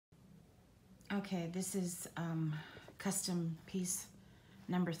Okay, this is custom piece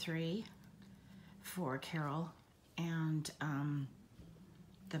number 3 for Carol, and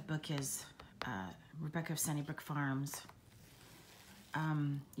the book is Rebecca of Sunnybrook Farms.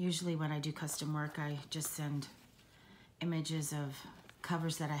 Usually when I do custom work, I just send images of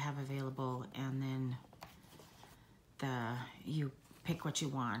covers that I have available, and then you pick what you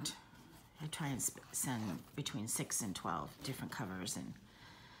want. I try and send between 6 and 12 different covers, and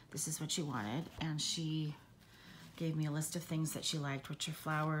this is what she wanted, and she gave me a list of things that she liked, which are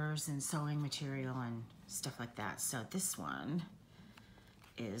flowers and sewing material and stuff like that. So this one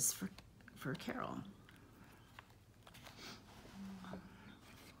is for Carol.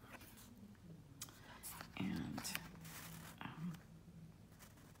 And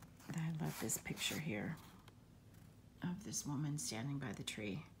I love this picture here of this woman standing by the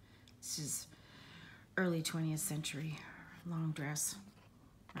tree. This is early 20th century, long dress,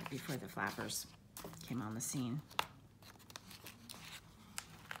 right before the flappers came on the scene.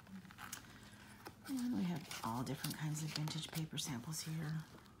 And we have all different kinds of vintage paper samples here.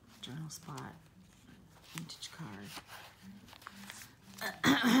 Journal spot, vintage card.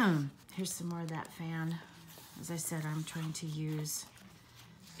 Here's some more of that fan. As I said, I'm trying to use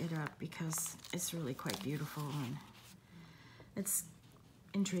it up because it's really quite beautiful and it's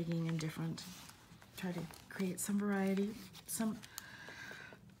intriguing and different. Try to create some variety, some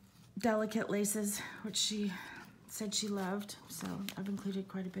delicate laces, which she said she loved, so I've included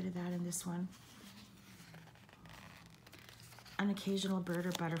quite a bit of that in this one. An occasional bird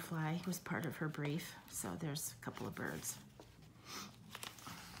or butterfly was part of her brief, so there's a couple of birds.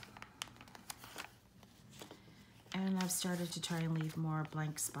 And I've started to try and leave more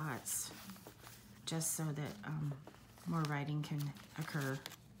blank spots, just so that more writing can occur,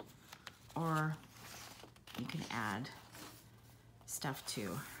 or you can add stuff to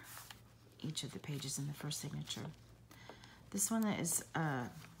each of the pages in the first signature. This one is, well,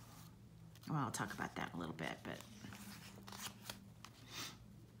 I'll talk about that in a little bit, but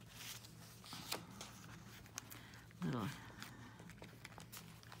little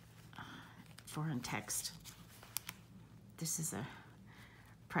foreign text. This is a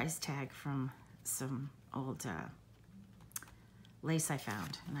price tag from some old lace I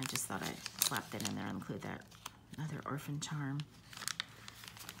found, and I just thought I'd slap that in there and include that. Another orphan charm.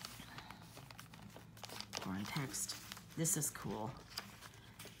 Foreign text. This is cool.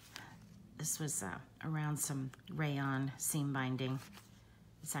 This was around some rayon seam binding.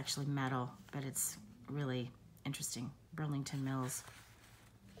 It's actually metal, but it's really interesting. Burlington Mills.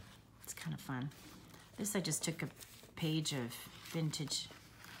 It's kind of fun. This, I just took a page of vintage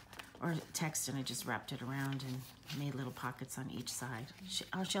or text and I just wrapped it around and made little pockets on each side.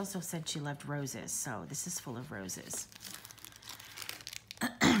 She also said she loved roses, so this is full of roses.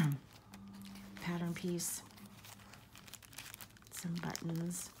 Pattern piece, some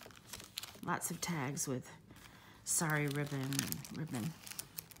buttons, lots of tags with sari ribbon and ribbon.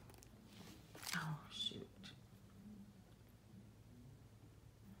 Oh, shoot.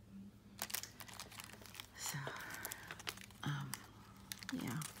 So, yeah.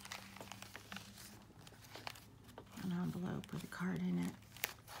 An envelope with a card in it.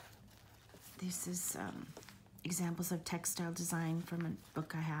 This is examples of textile design from a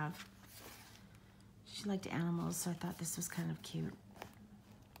book I have. She liked animals, so I thought this was kind of cute.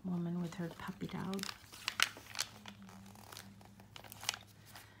 Woman with her puppy dog.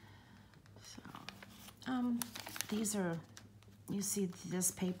 So, these are, you see this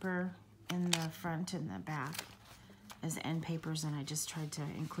paper in the front and the back as end papers, and I just tried to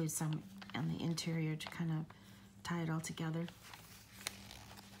include some on the interior to kind of tie it all together.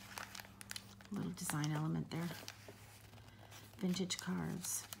 Little design element there. Vintage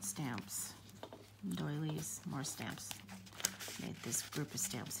cards, stamps, doilies, more stamps. Made this group of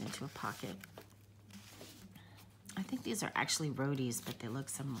stamps into a pocket. I think these are actually roadies, but they look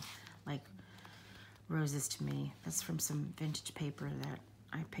some like roses to me. That's from some vintage paper that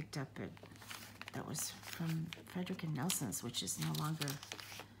I picked up that was from Frederick & Nelson's, which is no longer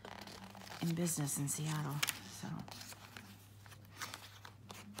in business in Seattle. So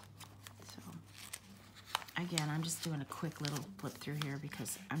again, I'm just doing a quick little flip through here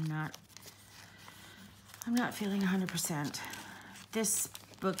because I'm not feeling 100%. This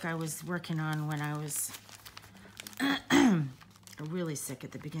book I was working on when I was really sick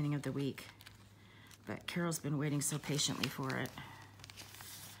at the beginning of the week, but Carol's been waiting so patiently for it.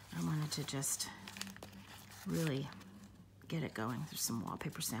 I wanted to just really get it going. There's some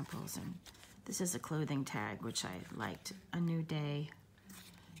wallpaper samples, and this is a clothing tag, which I liked. A New Day.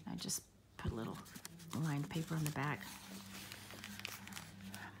 I just put a little lined paper on the back.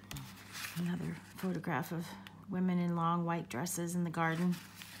 Another photograph of women in long white dresses in the garden.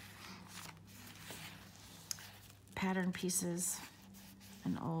 Pattern pieces,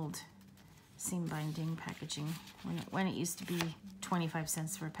 an old seam binding packaging when it used to be 25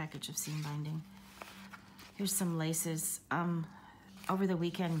 cents for a package of seam binding. Here's some laces. Over the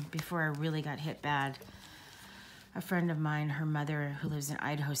weekend, before I really got hit bad, a friend of mine, her mother, who lives in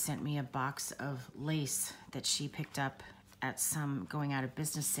Idaho, sent me a box of lace that she picked up at some going out of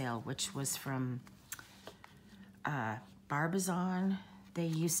business sale, which was from Barbizon. They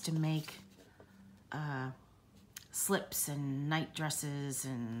used to make slips and night dresses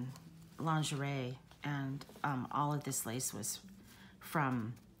and lingerie, and all of this lace was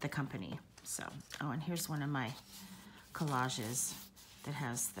from the company. So, oh, and here's one of my collages that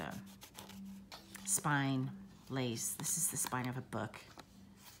has the spine lace. This is the spine of a book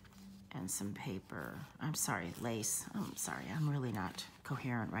and some paper. I'm sorry, lace. I'm sorry, I'm really not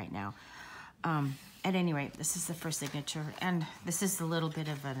coherent right now. At any rate, this is the first signature, and this is a little bit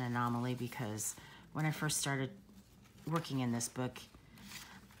of an anomaly because when I first started working in this book,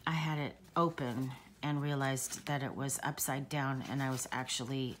 I had it open and realized that it was upside down, and I was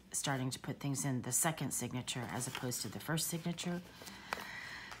actually starting to put things in the second signature as opposed to the first signature.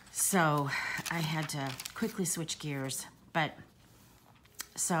 So I had to quickly switch gears. But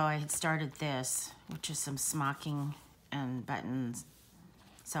so I had started this, which is some smocking and buttons.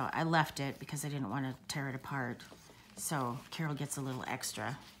 So I left it because I didn't want to tear it apart. So Carol gets a little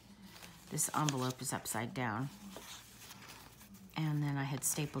extra. This envelope is upside down. And then I had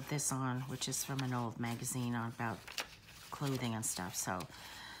stapled this on, which is from an old magazine on about clothing and stuff. So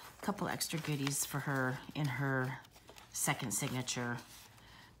a couple extra goodies for her in her second signature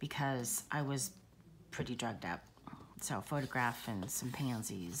because I was pretty drugged up. So a photograph and some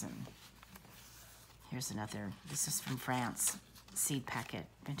pansies, and here's another. This is from France, seed packet,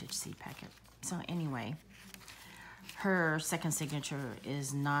 vintage seed packet. So anyway, her second signature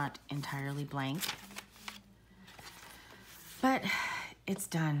is not entirely blank, but it's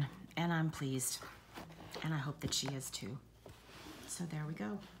done, and I'm pleased, and I hope that she is too. So there we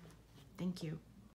go. Thank you.